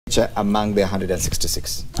among the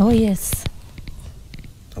 166? Oh, yes.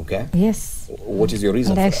 Okay. Yes. What is your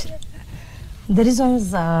reason for that? The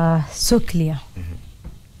reasons are so clear.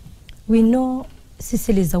 We know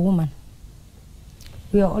Cecily is a woman.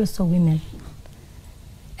 We are also women.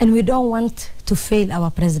 And we don't want to fail our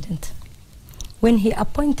president. When he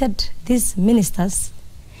appointed these ministers,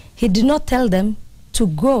 he did not tell them to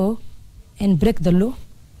go and break the law,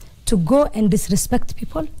 to go and disrespect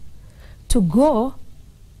people, to go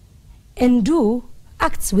and do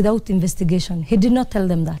acts without investigation. He did not tell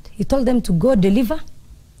them that. He told them to go deliver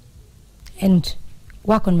and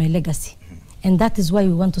work on my legacy. And that is why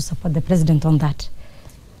we want to support the president on that.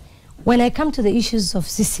 When I come to the issues of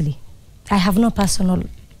Cecily, I have no personal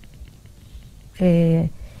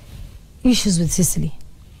issues with Cecily.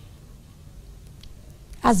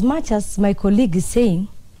 As much as my colleague is saying,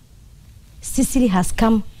 Cecily has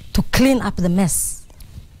come to clean up the mess.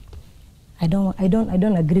 I don't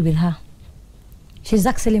agree with her. She's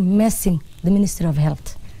actually messing the Ministry of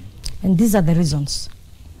Health. And these are the reasons.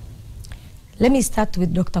 Let me start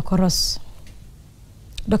with Dr. Koros.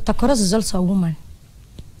 Dr. Koros is also a woman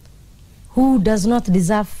who does not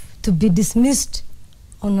deserve to be dismissed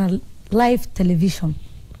on a live television,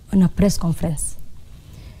 on a press conference.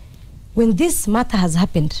 When this matter has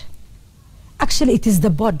happened, actually it is the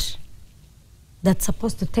board that's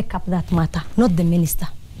supposed to take up that matter, not the minister.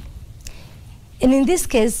 And in this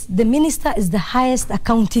case, the minister is the highest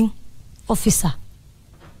accounting officer.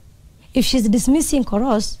 If she's dismissing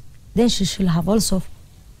Koros, then she should have also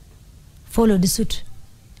followed the suit.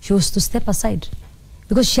 She was to step aside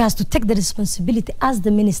because she has to take the responsibility as the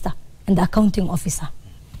minister and the accounting officer.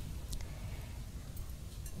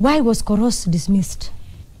 Why was Koros dismissed?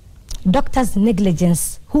 Doctor's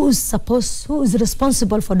negligence. Who is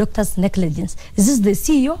responsible for doctor's negligence? Is this the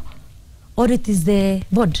CEO or it is the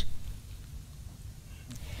board?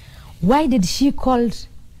 Why did she call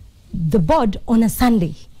the board on a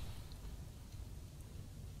Sunday?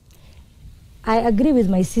 I agree with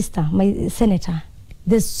my sister, my senator.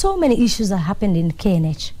 There's so many issues that happened in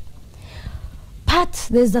KNH. But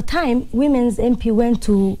there's a time women's MP went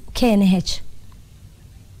to KNH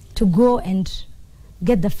to go and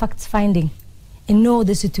get the facts finding and know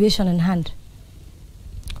the situation in hand.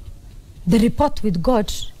 The report we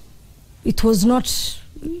got, it was not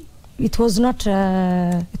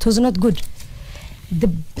good.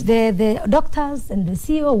 The doctors and the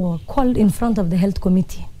CEO were called in front of the health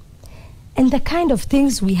committee. And the kind of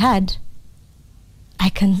things we had,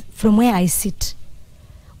 from where I sit,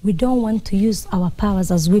 we don't want to use our powers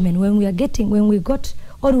as women. When we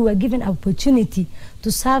were given opportunity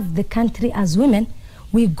to serve the country as women,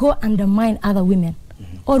 we go undermine other women,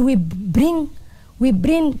 or we bring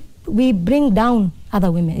down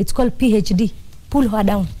other women. It's called PhD, pull her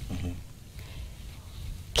down.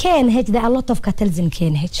 KNH, there are a lot of cartels in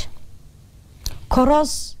KNH.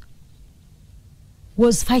 Koros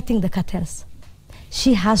was fighting the cartels.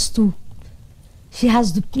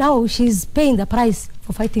 Now she's paying the price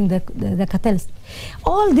for fighting the cartels.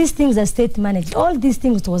 All these things are state managed. All these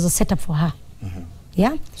things was a setup for her.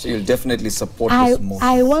 Yeah. So you'll definitely support this motion.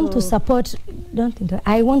 I want to support.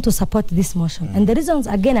 I want to support this motion, and the reasons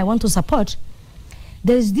again I want to support.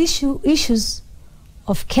 There is this issues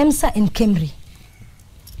of KEMSA and KEMRI.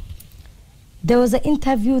 There was an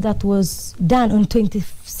interview that was done on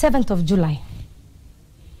 27th of July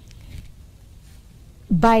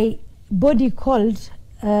by body called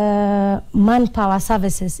Manpower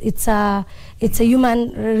Services. It's a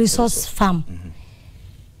human resource firm.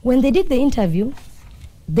 When they did the interview,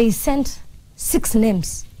 they sent 6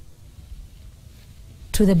 names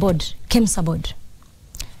to the board, KEMSA board.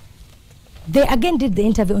 They again did the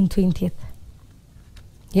interview on 20th.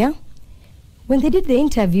 Yeah? When they did the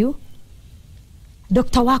interview,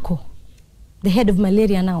 Dr. Wako, the head of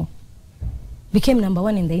malaria now, became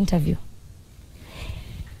 #1 in the interview.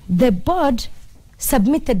 The board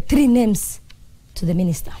submitted 3 names to the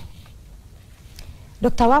minister.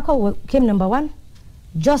 Dr. Wako came #1,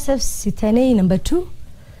 Joseph Sitanei #2,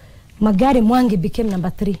 Magari Mwangi became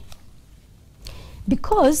 #3.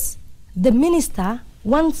 Because the minister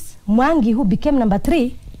wants Mwangi, who became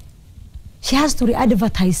 #3, she has to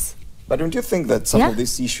re-advertise. But don't you think that some of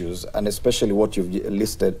these issues, and especially what you've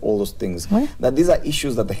listed, all those things, that these are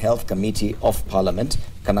issues that the Health Committee of Parliament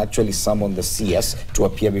can actually summon the CS to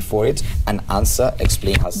appear before it and answer,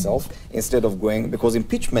 explain herself, instead of going, because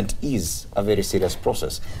impeachment is a very serious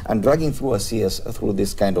process, and dragging through a CS through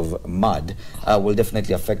this kind of mud will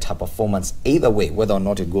definitely affect her performance either way, whether or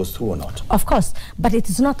not it goes through or not. Of course, but it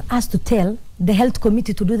is not us to tell the Health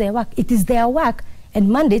Committee to do their work. It is their work and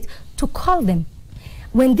mandate to call them.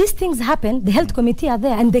 When these things happen, the health committee are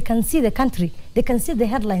there and they can see the country. They can see the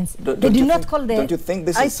headlines. They do not call the... Don't you think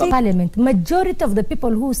this is something... Parliament. Majority of the people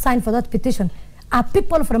who signed for that petition are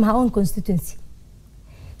people from her own constituency.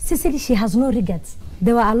 Cecily, she has no regrets.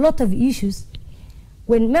 There were a lot of issues.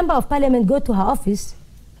 When member of parliament go to her office,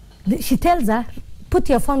 she tells her, put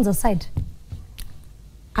your phones aside.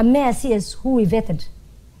 A mayor sees who we vetted.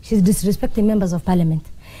 She's disrespecting members of parliament.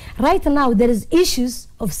 Right now, there is issues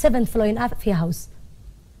of 7th floor in Afia House.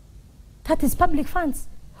 That is public funds.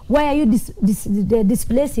 Why are you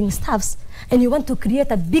displacing staffs and you want to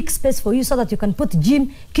create a big space for you so that you can put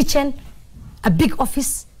gym, kitchen, a big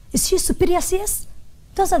office? Is she superior CS?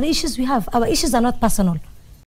 Those are the issues we have. Our issues are not personal.